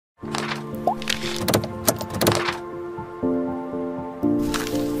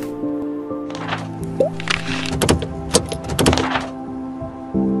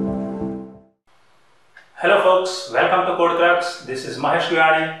folks, welcome to CodeCrucks. This is Mahesh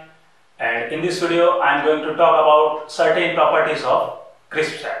and in this video I am going to talk about certain properties of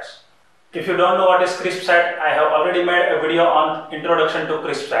crisp sets. If you don't know what is crisp set, I have already made a video on introduction to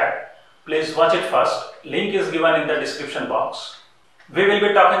crisp set. Please watch it first. Link is given in the description box. We will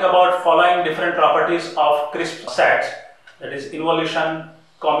be talking about following different properties of crisp sets, that is involution,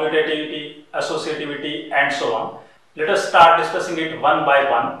 commutativity, associativity and so on. Let us start discussing it one by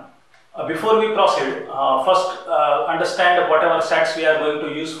one. Before we proceed, first understand whatever sets we are going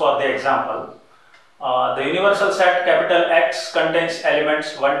to use for the example. The universal set capital X contains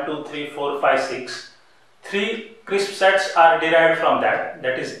elements 1, 2, 3, 4, 5, 6. Three crisp sets are derived from that.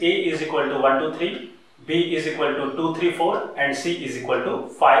 That is A is equal to 1, 2, 3, B is equal to 2, 3, 4 and C is equal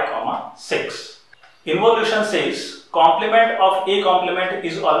to 5, 6. Involution says complement of A complement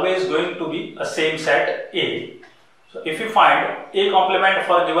is always going to be a same set A. So if you find A complement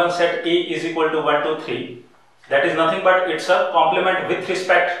for given set A is equal to 1, 2, 3, that is nothing but it's a complement with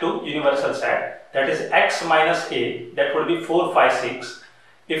respect to universal set, that is X minus A, that would be 4, 5, 6.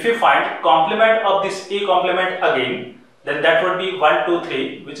 If you find complement of this A complement again, then that would be 1, 2,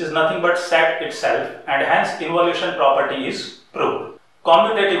 3, which is nothing but set itself, and hence involution property is proved.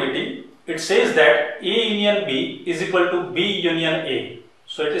 Commutativity, it says that A union B is equal to B union A.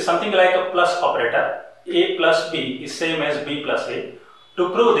 So it is something like a plus operator. A plus B is same as B plus A. To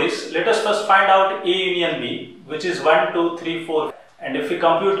prove this, let us first find out A union B, which is 1, 2, 3, 4, and if we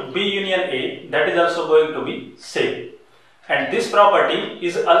compute B union A, that is also going to be same. And this property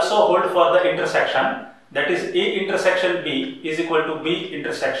is also hold for the intersection, that is A intersection B is equal to B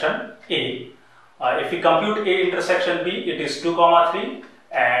intersection A. If we compute A intersection B, it is 2, 3,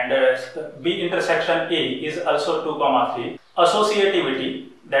 and B intersection A is also 2, 3. Associativity,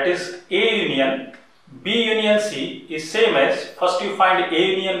 that is A union B union C is same as first you find A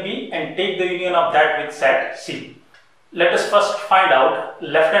union B and take the union of that with set C. Let us first find out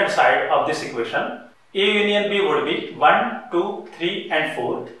left hand side of this equation. A union B would be 1, 2, 3 and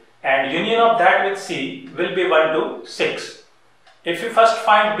 4 and union of that with C will be 1, 2, 6. If you first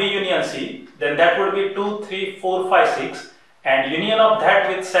find B union C, then that would be 2, 3, 4, 5, 6 and union of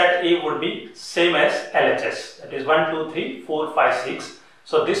that with set A would be same as LHS, that is 1, 2, 3, 4, 5, 6.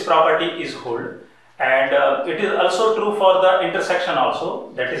 So this property is hold. And it is also true for the intersection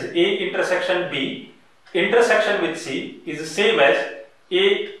also, that is A intersection B intersection with C is the same as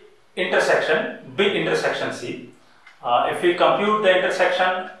A intersection B intersection C. If we compute the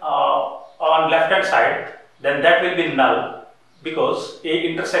intersection on left hand side, then that will be null because A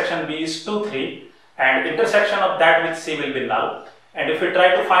intersection B is 2, 3 and intersection of that with C will be null. And if we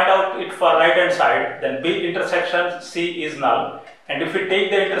try to find out it for right hand side, then B intersection C is null. And if we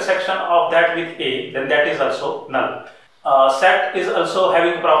take the intersection of that with A, then that is also null. Set is also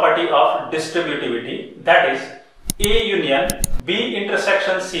having property of distributivity, that is A union B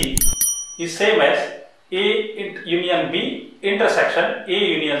intersection C is same as A union B intersection A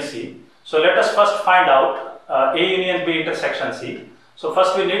union C. So let us first find out A union B intersection C. So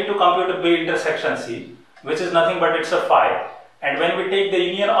first we need to compute B intersection C, which is nothing but it's a 5. And when we take the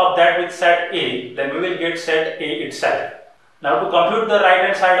union of that with set A, then we will get set A itself. Now to compute the right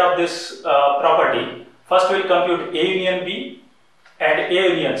hand side of this property, first we will compute A union B and A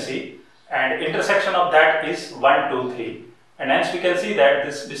union C and intersection of that is 1, 2, 3. And hence we can see that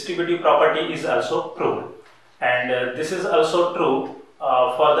this distributive property is also proved. And this is also true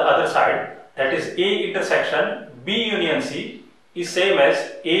for the other side, that is A intersection B union C is same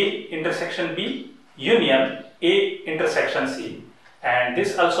as A intersection B union A intersection C. And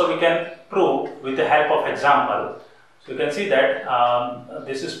this also we can prove with the help of example. So you can see that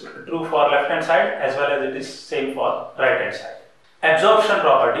this is true for left hand side as well as it is same for right hand side. Absorption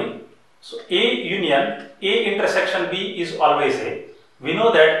property. So A union A intersection B is always A. We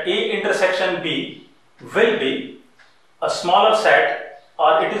know that A intersection B will be a smaller set,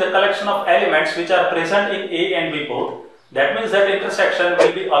 or it is a collection of elements which are present in A and B both. That means that intersection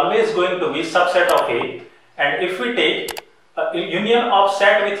will be always going to be subset of A. And if we take union of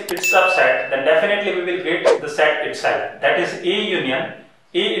set with its subset, then definitely we will get the set itself. That is A union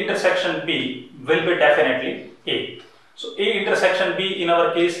A intersection B will be definitely A. So A intersection B in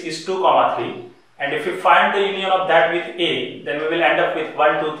our case is 2, 3 and if we find the union of that with A, then we will end up with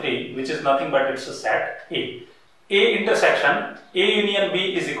 1, 2, 3 which is nothing but it's a set A. A intersection A union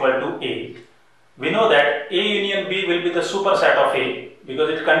B is equal to A. We know that A union B will be the superset of A because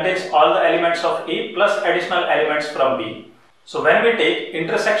it contains all the elements of A plus additional elements from B. So when we take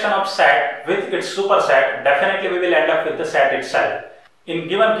intersection of set with its superset, definitely we will end up with the set itself. In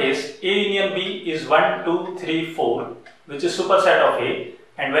given case, A union B is 1, 2, 3, 4, which is superset of A,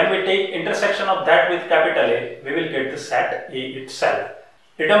 and when we take intersection of that with capital A, we will get the set A itself.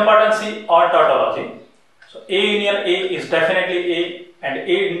 Idempotency or tautology. So A union A is definitely A, and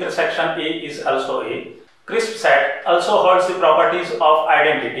A intersection A is also A. Crisp set also holds the properties of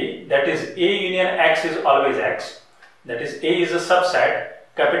identity, that is A union X is always X, that is A is a subset,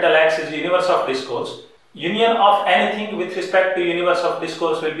 capital X is universe of discourse. Union of anything with respect to universe of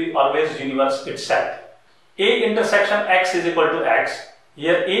discourse will be always universe itself. A intersection X is equal to X.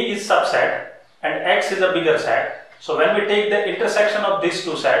 Here A is subset and X is a bigger set. So when we take the intersection of these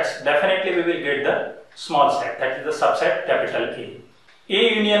two sets, definitely we will get the small set, that is the subset capital A.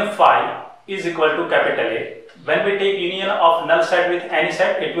 A union phi is equal to capital A. When we take union of null set with any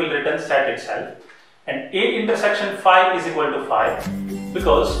set, it will return set itself. And A intersection phi is equal to phi,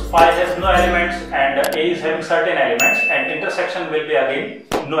 because phi has no elements and A is having certain elements, and intersection will be again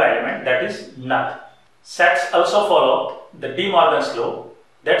no element, that is null. Sets also follow the De Morgan's law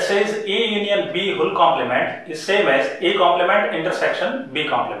that says A union B whole complement is same as A complement intersection B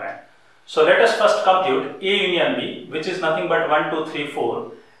complement. So let us first compute A union B, which is nothing but 1, 2, 3,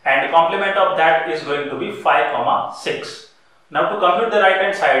 4, and complement of that is going to be 5, 6. Now to compute the right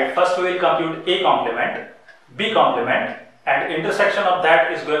hand side, first we will compute A complement, B complement, and intersection of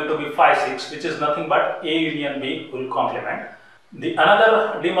that is going to be 5, 6, which is nothing but A union B whole complement. The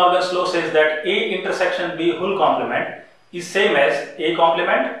another De Morgan's law says that A intersection B whole complement is same as A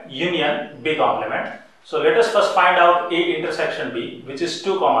complement union B complement. So let us first find out A intersection B, which is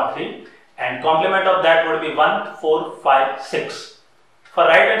 2, 3, and complement of that would be 1, 4, 5, 6. For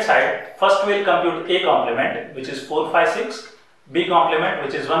right hand side, first we will compute A complement, which is 4, 5, 6, B complement,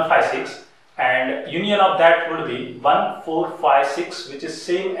 which is 1, 5, 6, and union of that would be 1, 4, 5, 6, which is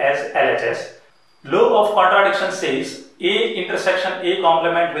same as LHS. Law of contradiction says A intersection A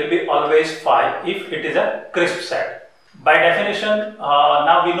complement will be always phi if it is a crisp set. By definition,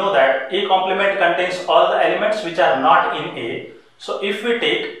 now we know that A complement contains all the elements which are not in A. So if we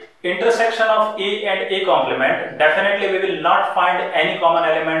take intersection of A and A complement, definitely we will not find any common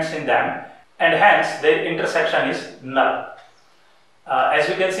elements in them, and hence their intersection is null. As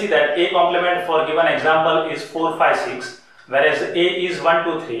we can see that A complement for given example is 4, 5, 6, whereas A is 1,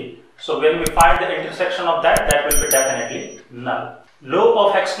 2, 3. So when we find the intersection of that, that will be definitely null. Law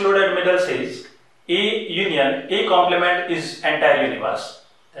of excluded middle says A union A complement is entire universe.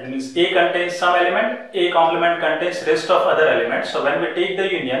 That means A contains some element, A complement contains rest of other elements. So when we take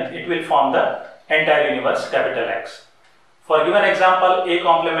the union, it will form the entire universe capital X. For given example, A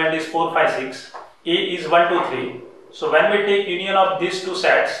complement is 4, 5, 6, A is 1, 2, 3. So when we take union of these two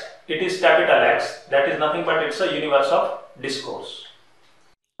sets, it is capital X, that is nothing but it's a universe of discourse.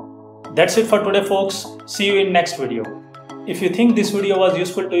 That's it for today folks. See you in next video. If you think this video was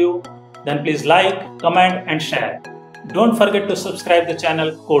useful to you, then please like, comment and share. Don't forget to subscribe the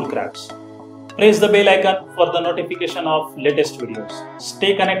channel CodeCrucks. Press the bell icon for the notification of latest videos.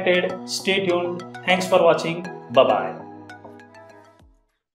 Stay connected, stay tuned. Thanks for watching. Bye bye.